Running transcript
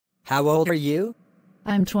How old are you?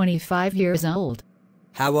 I'm 25 years old.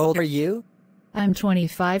 How old are you? I'm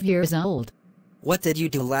 25 years old. What did you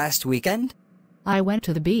do last weekend? I went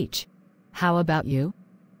to the beach. How about you?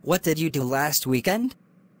 What did you do last weekend?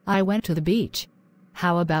 I went to the beach.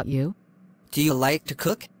 How about you? Do you like to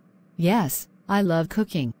cook? Yes, I love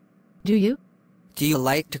cooking. Do you? Do you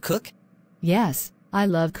like to cook? Yes, I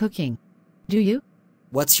love cooking. Do you?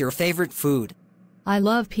 What's your favorite food? I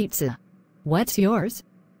love pizza. What's yours?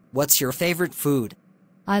 What's your favorite food?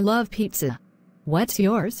 I love pizza. What's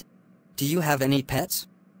yours? Do you have any pets?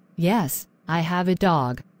 Yes, I have a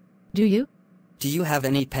dog. Do you? Do you have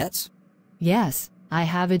any pets? Yes, I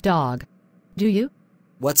have a dog. Do you?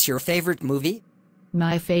 What's your favorite movie?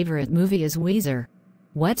 My favorite movie is Weezer.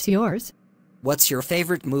 What's yours? What's your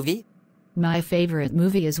favorite movie? My favorite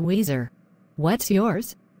movie is Weezer. What's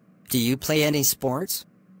yours? Do you play any sports?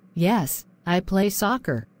 Yes, I play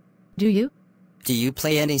soccer. Do you? Do you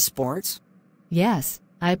play any sports? Yes,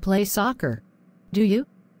 I play soccer. Do you?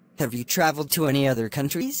 Have you traveled to any other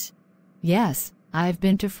countries? Yes, I've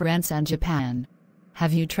been to France and Japan.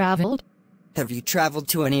 Have you traveled? Have you traveled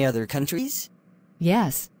to any other countries?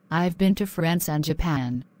 Yes, I've been to France and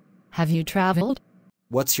Japan. Have you traveled?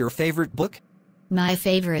 What's your favorite book? My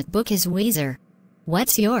favorite book is Weezer.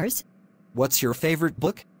 What's yours? What's your favorite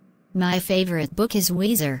book? My favorite book is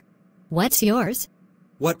Weezer. What's yours?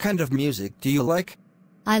 What kind of music do you like?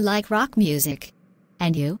 I like rock music.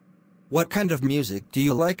 And you? What kind of music do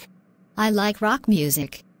you like? I like rock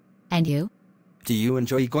music. And you? Do you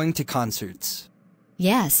enjoy going to concerts?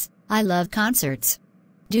 Yes, I love concerts.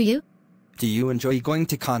 Do you? Do you enjoy going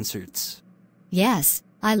to concerts? Yes,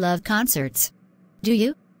 I love concerts. Do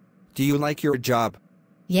you? Do you like your job?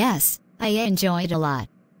 Yes, I enjoy it a lot.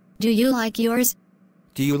 Do you like yours?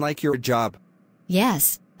 Do you like your job?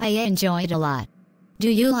 Yes, I enjoy it a lot. Do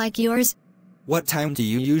you like yours? What time do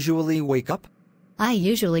you usually wake up? I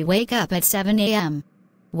usually wake up at 7 a.m.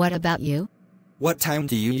 What about you? What time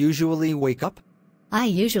do you usually wake up? I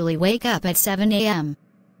usually wake up at 7 a.m.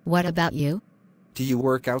 What about you? Do you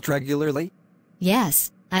work out regularly?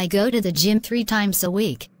 Yes, I go to the gym 3 times a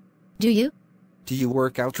week. Do you? Do you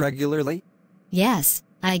work out regularly? Yes,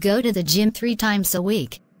 I go to the gym 3 times a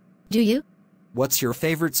week. Do you? What's your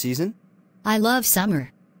favorite season? I love summer.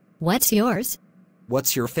 What's yours?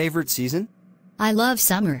 What's your favorite season? I love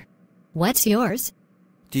summer. What's yours?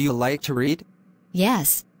 Do you like to read?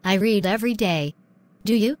 Yes, I read every day.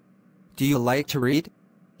 Do you? Do you like to read?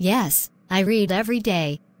 Yes, I read every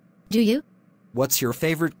day. Do you? What's your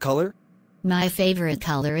favorite color? My favorite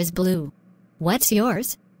color is blue. What's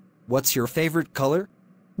yours? What's your favorite color?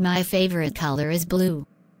 My favorite color is blue.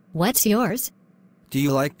 What's yours? Do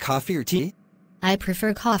you like coffee or tea? I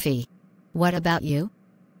prefer coffee. What about you?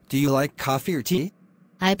 Do you like coffee or tea?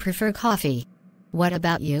 I prefer coffee. What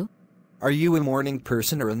about you? Are you a morning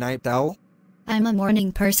person or a night owl? I'm a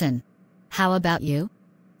morning person. How about you?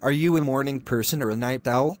 Are you a morning person or a night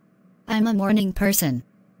owl? I'm a morning person.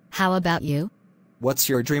 How about you? What's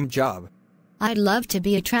your dream job? I'd love to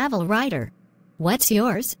be a travel writer. What's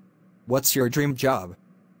yours? What's your dream job?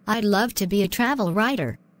 I'd love to be a travel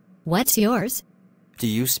writer. What's yours? Do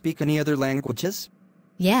you speak any other languages?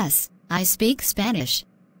 Yes, I speak Spanish.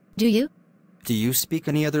 Do you? Do you speak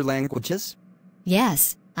any other languages?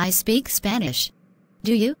 Yes, I speak Spanish.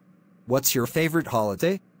 Do you? What's your favorite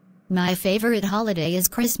holiday? My favorite holiday is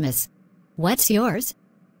Christmas. What's yours?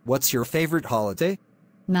 What's your favorite holiday?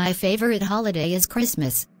 My favorite holiday is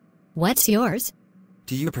Christmas. What's yours?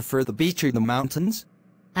 Do you prefer the beach or the mountains?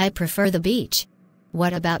 I prefer the beach.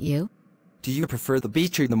 What about you? Do you prefer the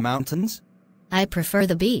beach or the mountains? I prefer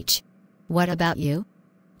the beach. What about you?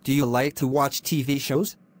 Do you like to watch TV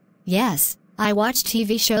shows? Yes, I watch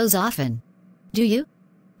TV shows often. Do you?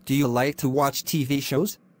 Do you like to watch TV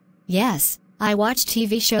shows? Yes, I watch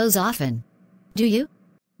TV shows often. Do you?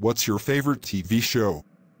 What's your favorite TV show?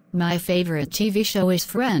 My favorite TV show is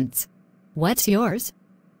Friends. What's yours?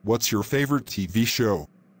 What's your favorite TV show?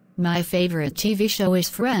 My favorite TV show is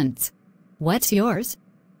Friends. What's yours?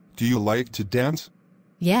 Do you like to dance?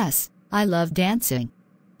 Yes, I love dancing.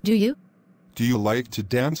 Do you? Do you like to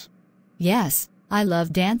dance? Yes, I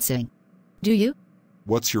love dancing. Do you?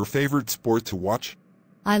 What's your favorite sport to watch?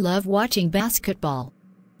 I love watching basketball.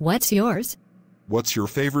 What's yours? What's your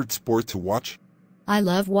favorite sport to watch? I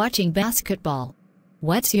love watching basketball.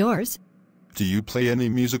 What's yours? Do you play any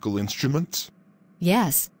musical instruments?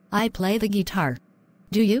 Yes, I play the guitar.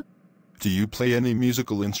 Do you? Do you play any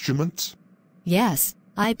musical instruments? Yes,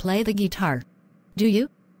 I play the guitar. Do you?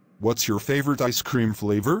 What's your favorite ice cream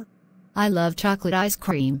flavor? I love chocolate ice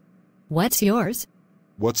cream. What's yours?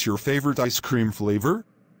 What's your favorite ice cream flavor?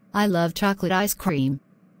 I love chocolate ice cream.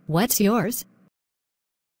 What's yours?